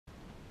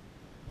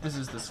This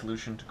is the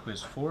solution to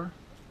quiz 4.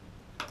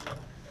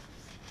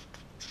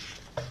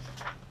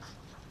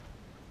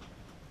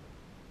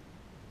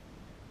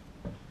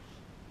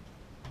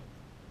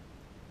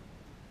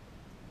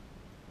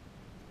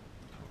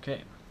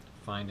 Okay,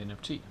 find n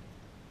of t.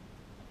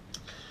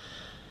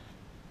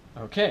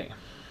 Okay,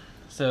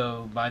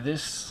 so by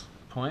this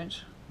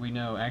point, we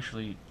know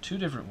actually two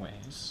different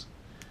ways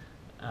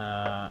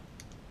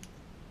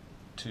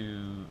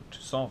to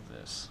solve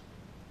this.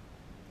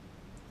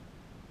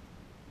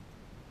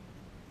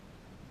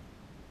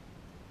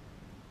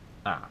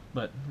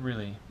 But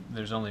really,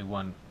 there's only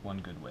one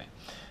good way.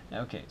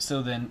 Okay,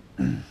 so then,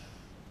 in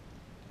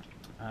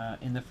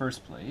the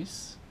first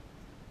place,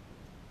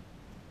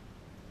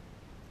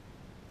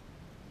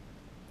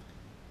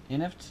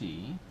 n of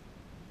t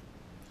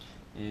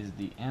is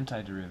the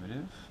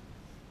antiderivative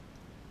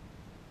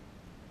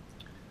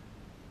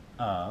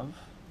of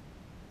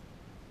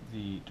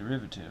the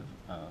derivative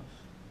of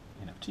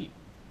n of t.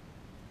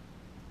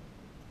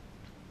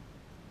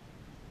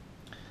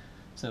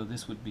 So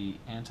this would be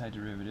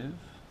antiderivative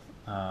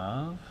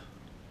of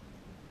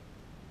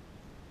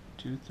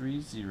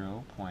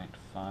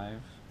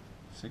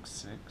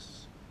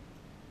 230.566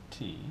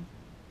 t,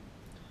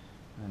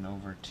 and then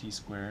over t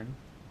squared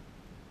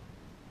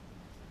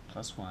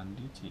plus 1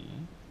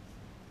 dt.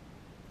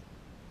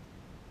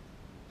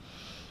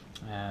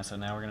 So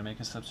now we're going to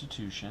make a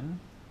substitution.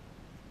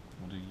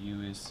 We'll do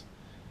u is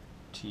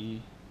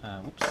t,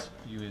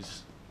 u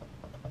is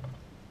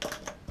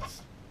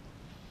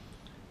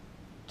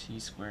t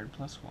squared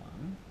plus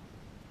 1,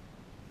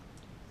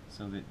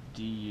 so that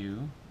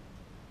du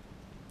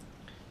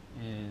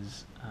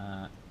is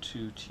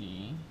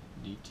 2t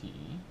dt,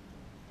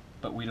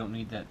 but we don't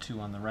need that 2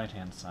 on the right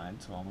hand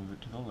side, so I'll move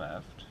it to the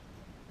left.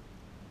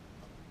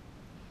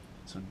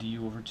 So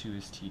du over 2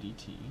 is t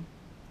dt.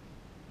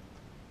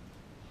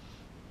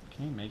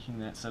 Okay, making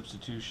that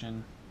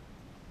substitution,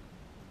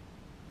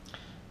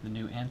 the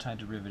new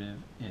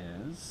antiderivative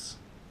is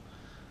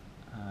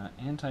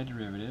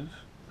antiderivative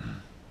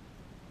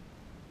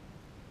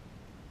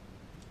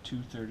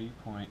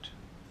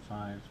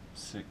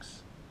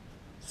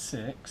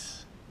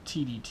 230.566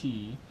 t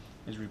dt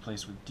is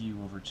replaced with du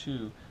over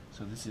 2,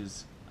 so this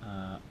is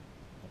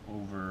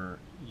over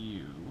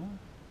u,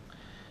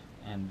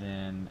 and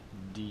then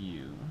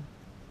du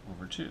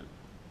over 2.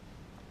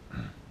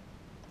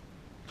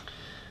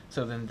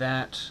 So then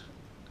that,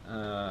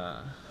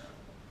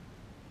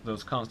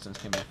 those constants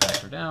can be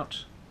factored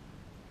out.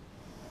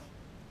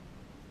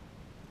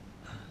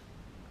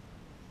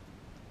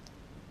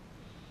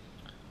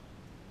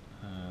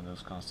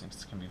 Those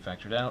constants can be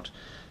factored out,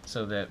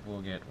 so that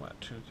we'll get,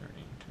 what,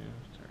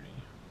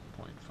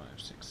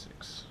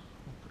 230.566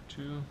 over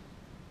 2.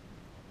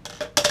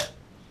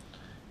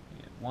 We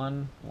get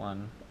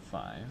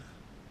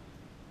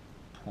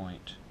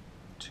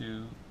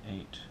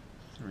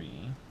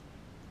 115.283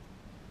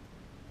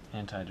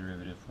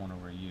 antiderivative 1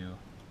 over u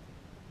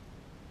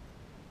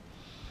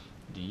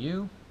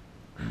du,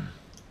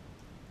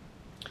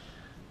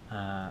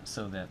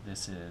 so that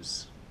this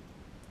is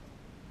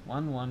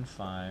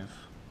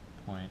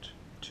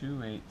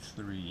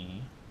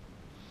 115.283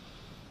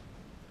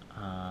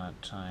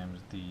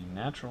 times the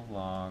natural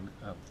log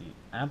of the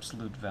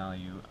absolute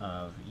value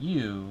of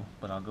u,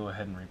 but I'll go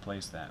ahead and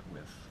replace that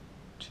with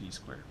t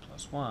squared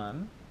plus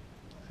 1,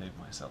 save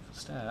myself a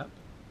step,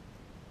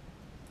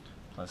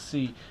 plus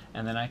c,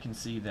 and then I can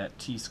see that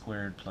t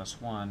squared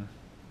plus 1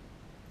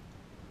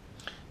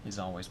 is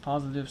always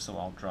positive, so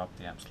I'll drop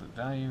the absolute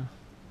value.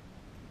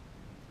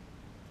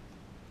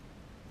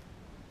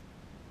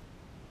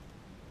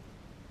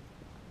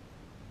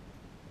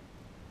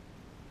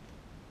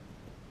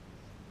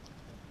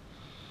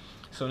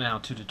 So now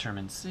to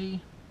determine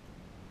c,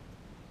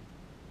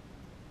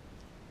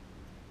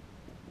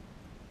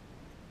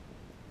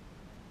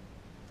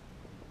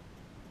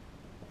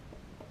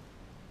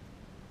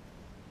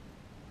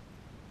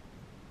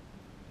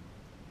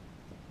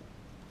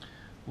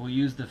 we'll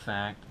use the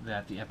fact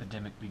that the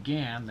epidemic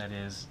began, that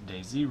is,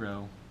 day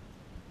 0,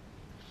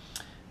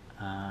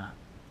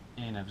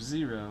 n of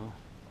 0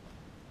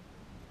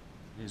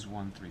 is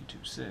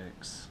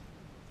 1326.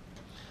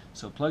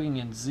 So plugging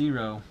in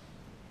 0,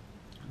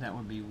 that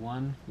would be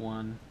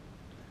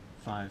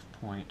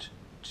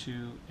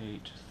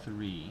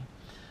 115.283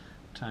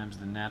 times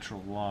the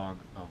natural log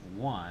of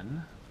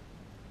 1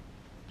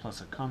 plus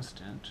a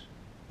constant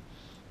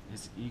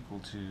is equal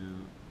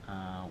to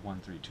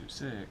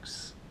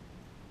 1326.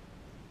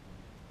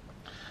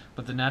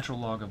 But the natural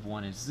log of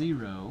 1 is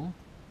 0,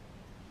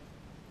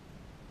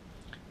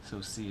 so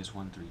c is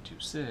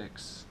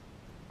 1326,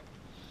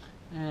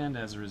 and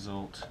as a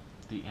result,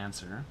 the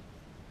answer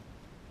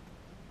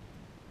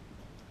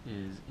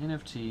is n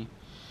of t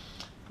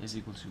is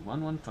equal to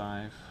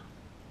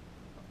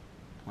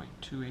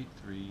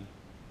 115.283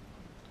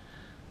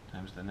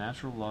 times the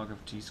natural log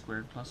of t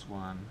squared plus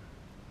 1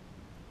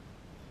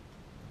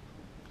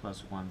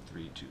 plus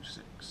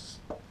 1326.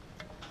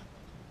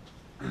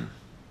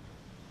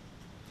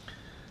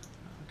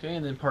 Okay,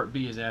 and then part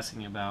B is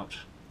asking about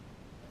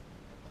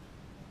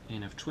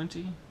n of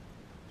 20.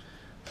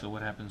 So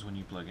what happens when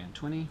you plug in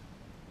 20?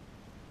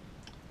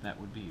 That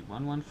would be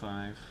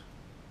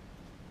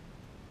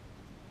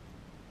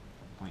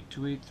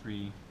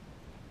 115.283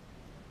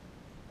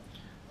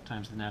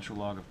 times the natural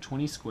log of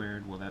 20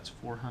 squared. Well, that's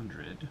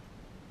 400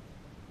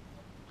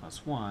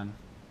 plus 1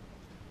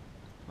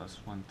 plus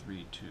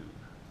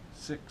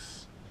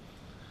 1326.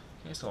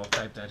 Okay, so I'll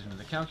type that into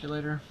the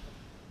calculator.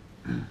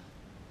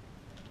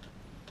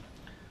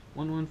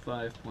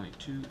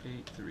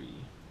 115.283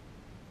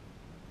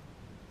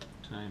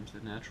 times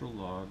the natural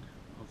log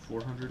of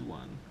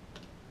 401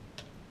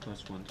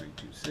 plus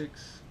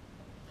 1326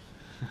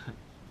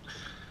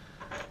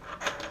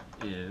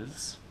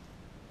 is,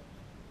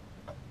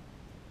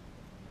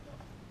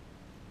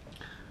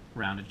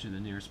 rounded to the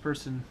nearest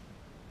person,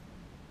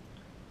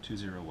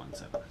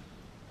 2017.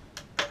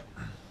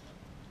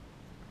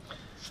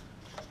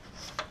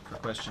 For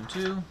question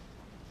 2,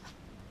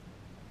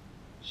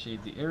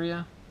 shade the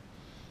area.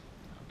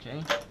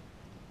 Okay.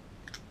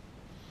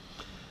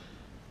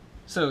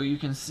 So you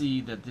can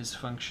see that this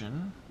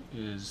function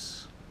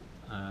is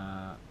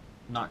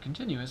not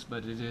continuous,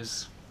 but it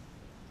is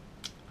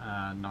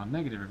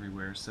non-negative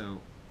everywhere.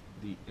 So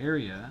the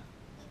area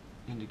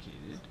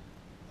indicated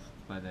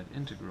by that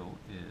integral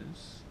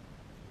is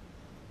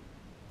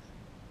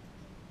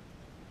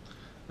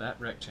that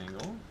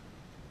rectangle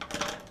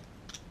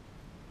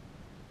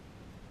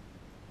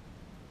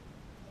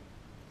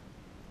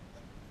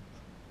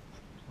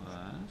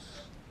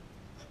plus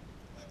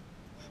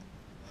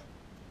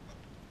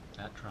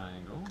that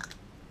triangle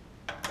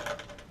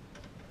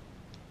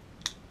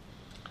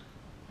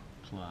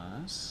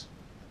plus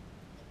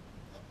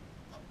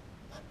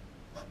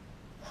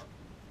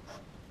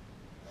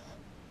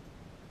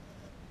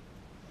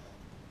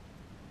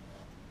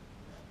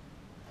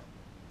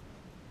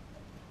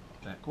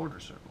that quarter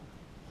circle.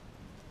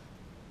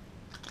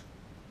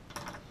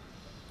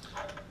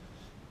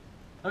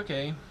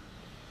 Okay,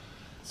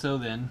 so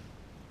then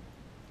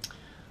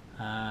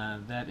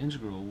that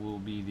integral will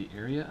be the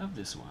area of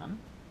this one,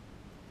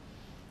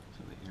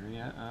 so the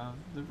area of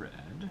the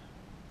red,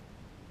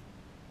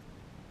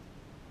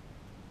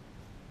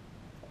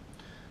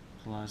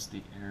 plus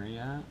the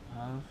area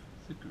of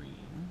the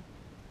green,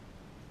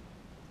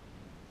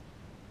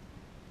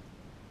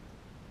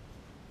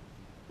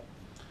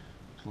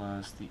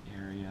 plus the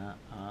area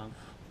of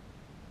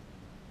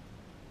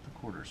the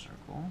quarter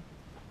circle.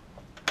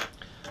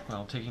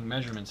 Well, taking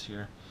measurements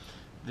here,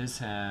 this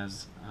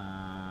has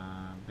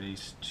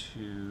base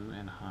 2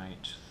 and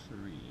height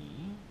 3.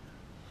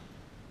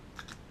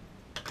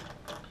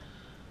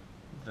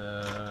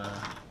 The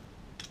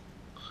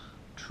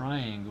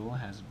triangle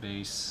has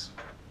base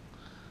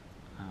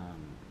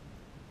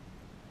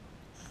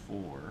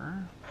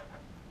 4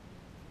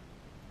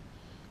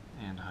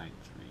 and height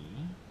 3.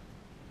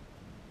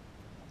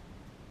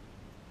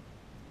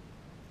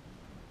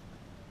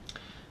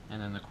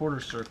 And then the quarter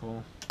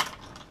circle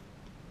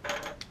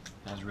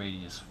has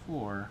radius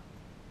 4.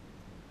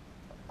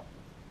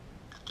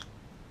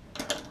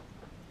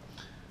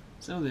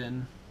 So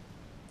then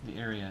the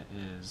area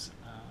is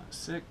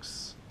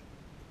 6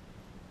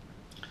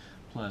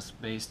 plus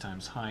base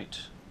times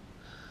height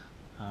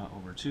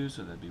over 2,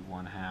 so that'd be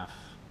 1/2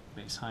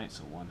 base height,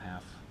 so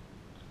 1/2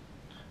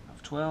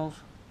 of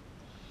 12.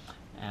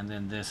 And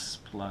then this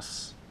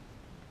plus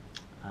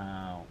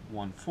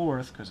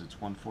 1/4, because it's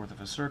 1/4 of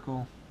a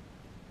circle,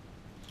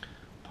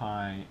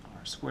 pi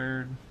r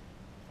squared.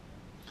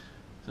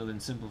 So then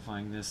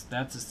simplifying this,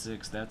 that's a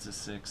 6, that's a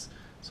 6,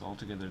 so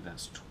altogether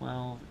that's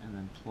 12, and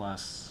then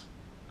plus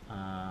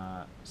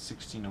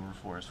 16 over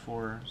 4 is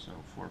 4,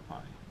 so 4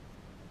 pi.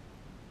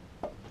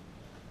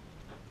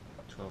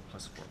 12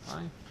 plus 4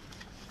 pi.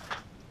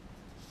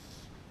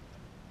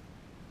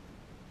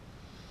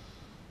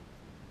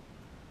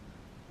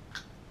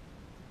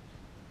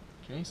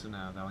 Okay, so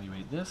now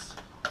evaluate this.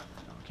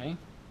 Okay.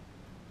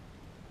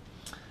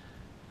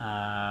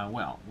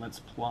 Well, let's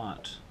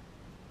plot.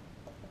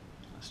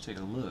 Let's take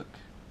a look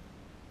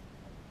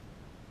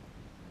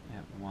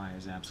at y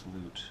is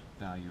absolute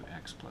value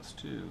x plus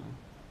 2.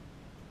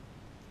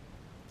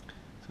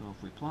 So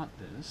if we plot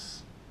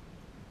this,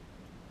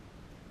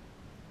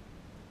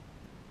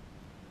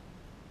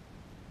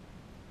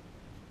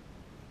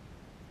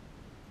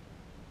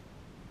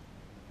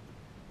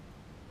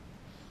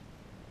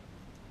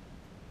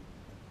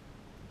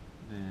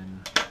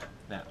 then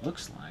that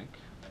looks like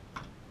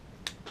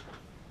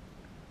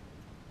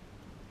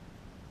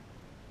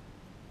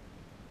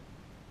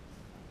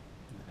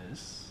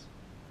this.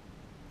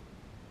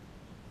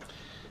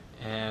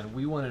 And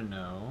we want to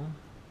know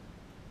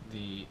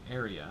the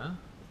area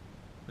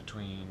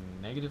between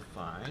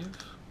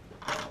 -5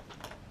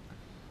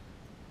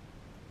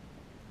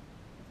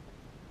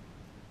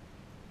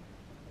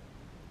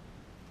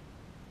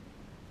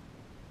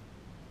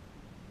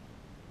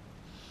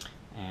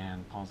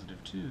 and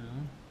 +2.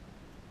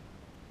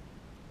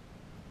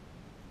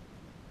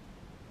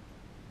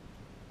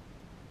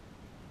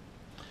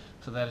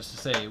 So that is to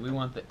say, we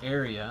want the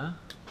area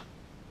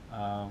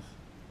of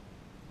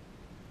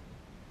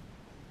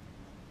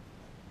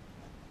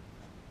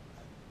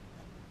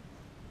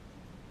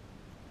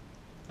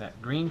that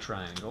green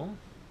triangle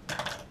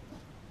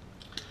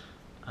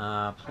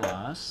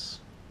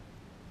plus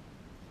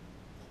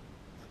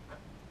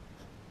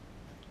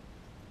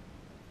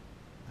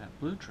that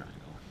blue triangle.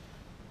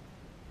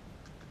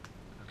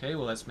 Okay,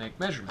 well, let's make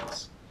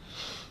measurements.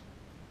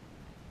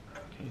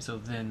 Okay, so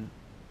then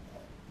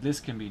this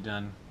can be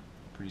done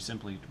pretty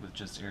simply with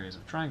just areas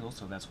of triangles,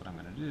 so that's what I'm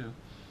going to do.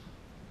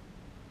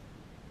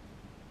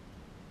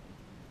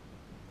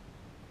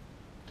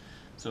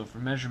 So for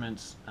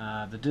measurements,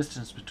 the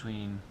distance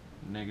between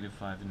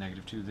 -5 and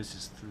 -2, this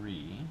is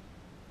 3.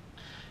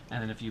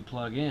 And then if you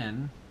plug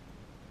in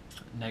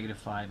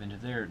 -5 into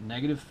there,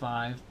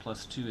 -5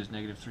 plus 2 is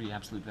 -3,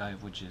 absolute value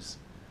of which is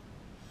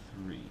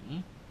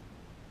 3.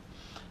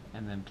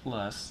 And then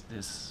plus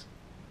this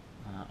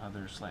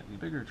other slightly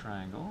bigger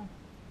triangle.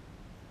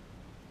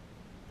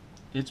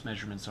 Its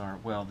measurements are,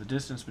 well, the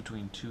distance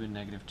between 2 and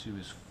 -2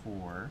 is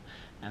 4.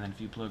 And then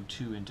if you plug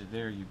 2 into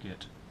there, you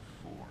get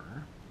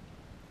 4.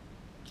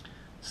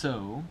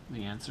 So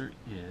the answer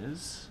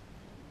is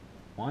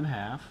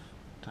 1/2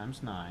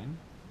 times 9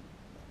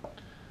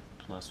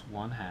 plus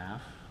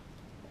 1/2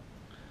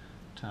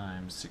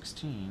 times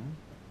 16.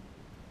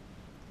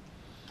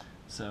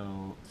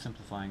 So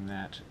simplifying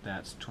that,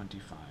 that's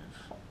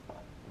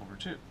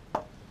 25/2.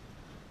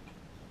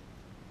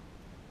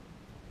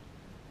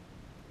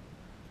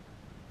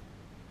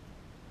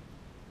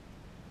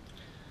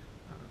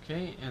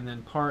 Okay, and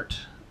then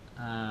part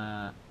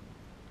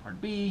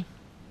B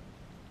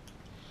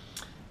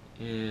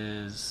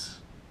is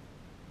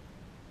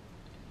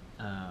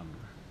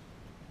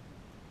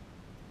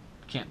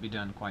can't be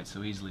done quite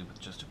so easily with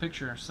just a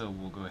picture, so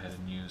we'll go ahead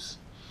and use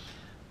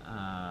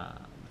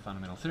the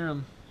fundamental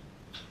theorem.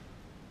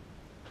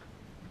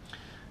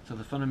 So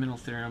the fundamental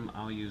theorem,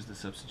 I'll use the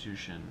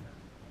substitution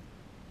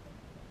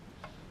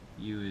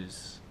u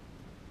is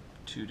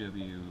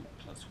 2w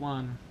plus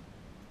 1,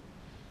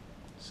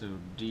 so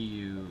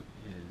du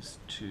is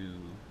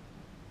 2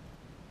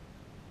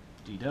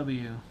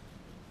 dw,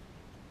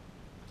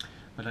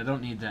 but I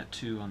don't need that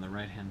 2 on the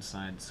right hand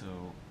side,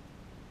 so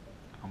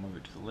I'll move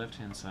it to the left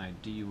hand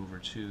side. Du over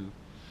 2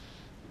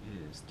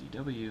 is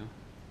dw,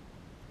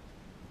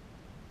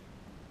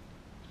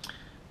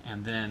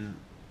 and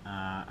then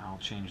I'll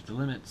change the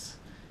limits.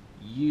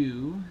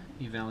 U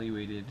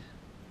evaluated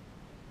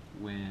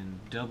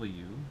when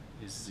w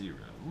is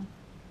 0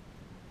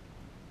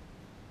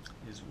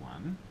 is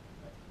 1,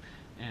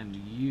 and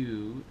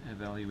u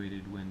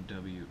evaluated when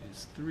w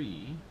is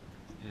 3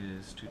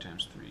 is 2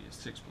 times 3 is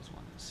 6 plus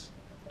 1 is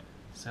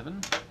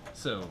 7.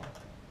 So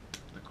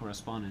the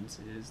correspondence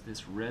is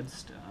this red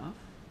stuff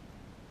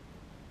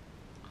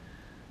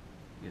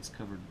gets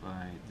covered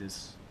by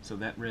this, so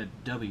that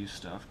red W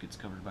stuff gets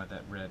covered by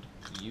that red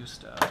U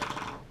stuff.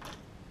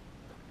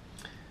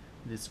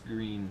 This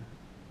green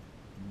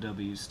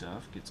W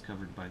stuff gets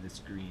covered by this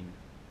green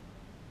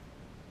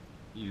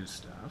U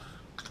stuff.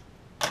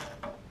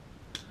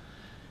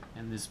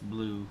 And this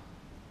blue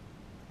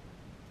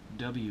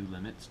W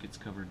limits gets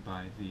covered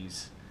by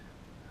these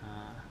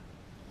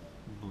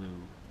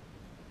blue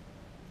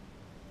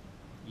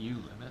U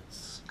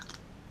limits.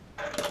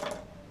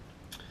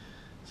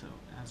 So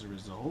as a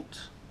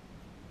result,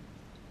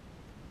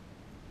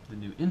 the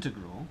new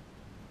integral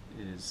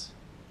is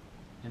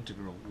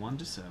integral 1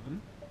 to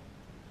 7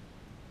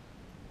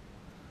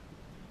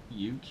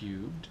 u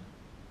cubed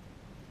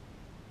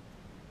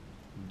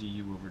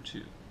du over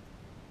 2.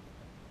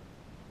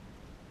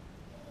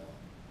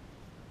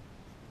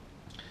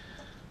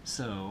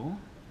 So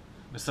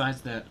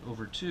besides that,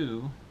 over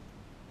 2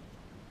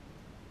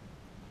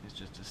 is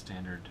just a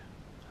standard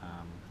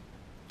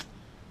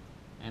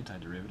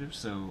antiderivative,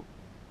 so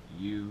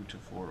u to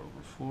 4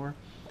 over 4,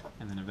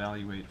 and then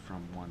evaluate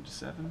from 1 to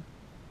 7.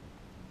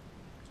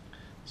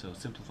 So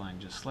simplifying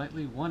just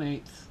slightly,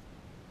 1/8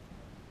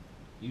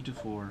 u to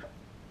 4,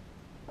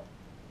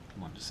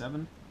 1 to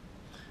 7,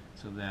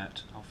 so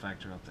that I'll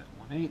factor out that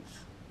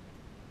 1/8,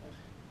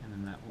 and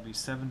then that will be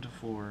 7 to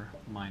 4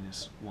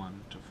 minus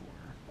 1 to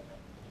 4.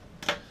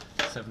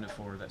 7 to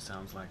 4, that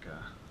sounds like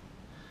a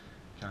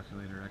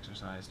calculator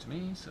exercise to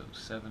me, so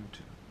 7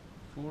 to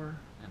 4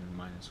 and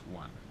minus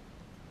 1.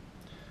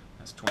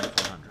 That's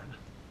 2400.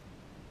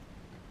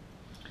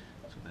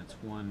 So that's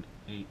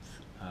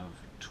 1/8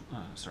 of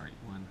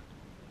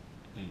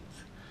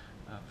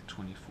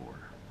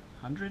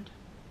 2400,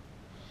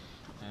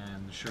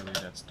 and surely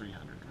that's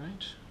 300,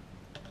 right?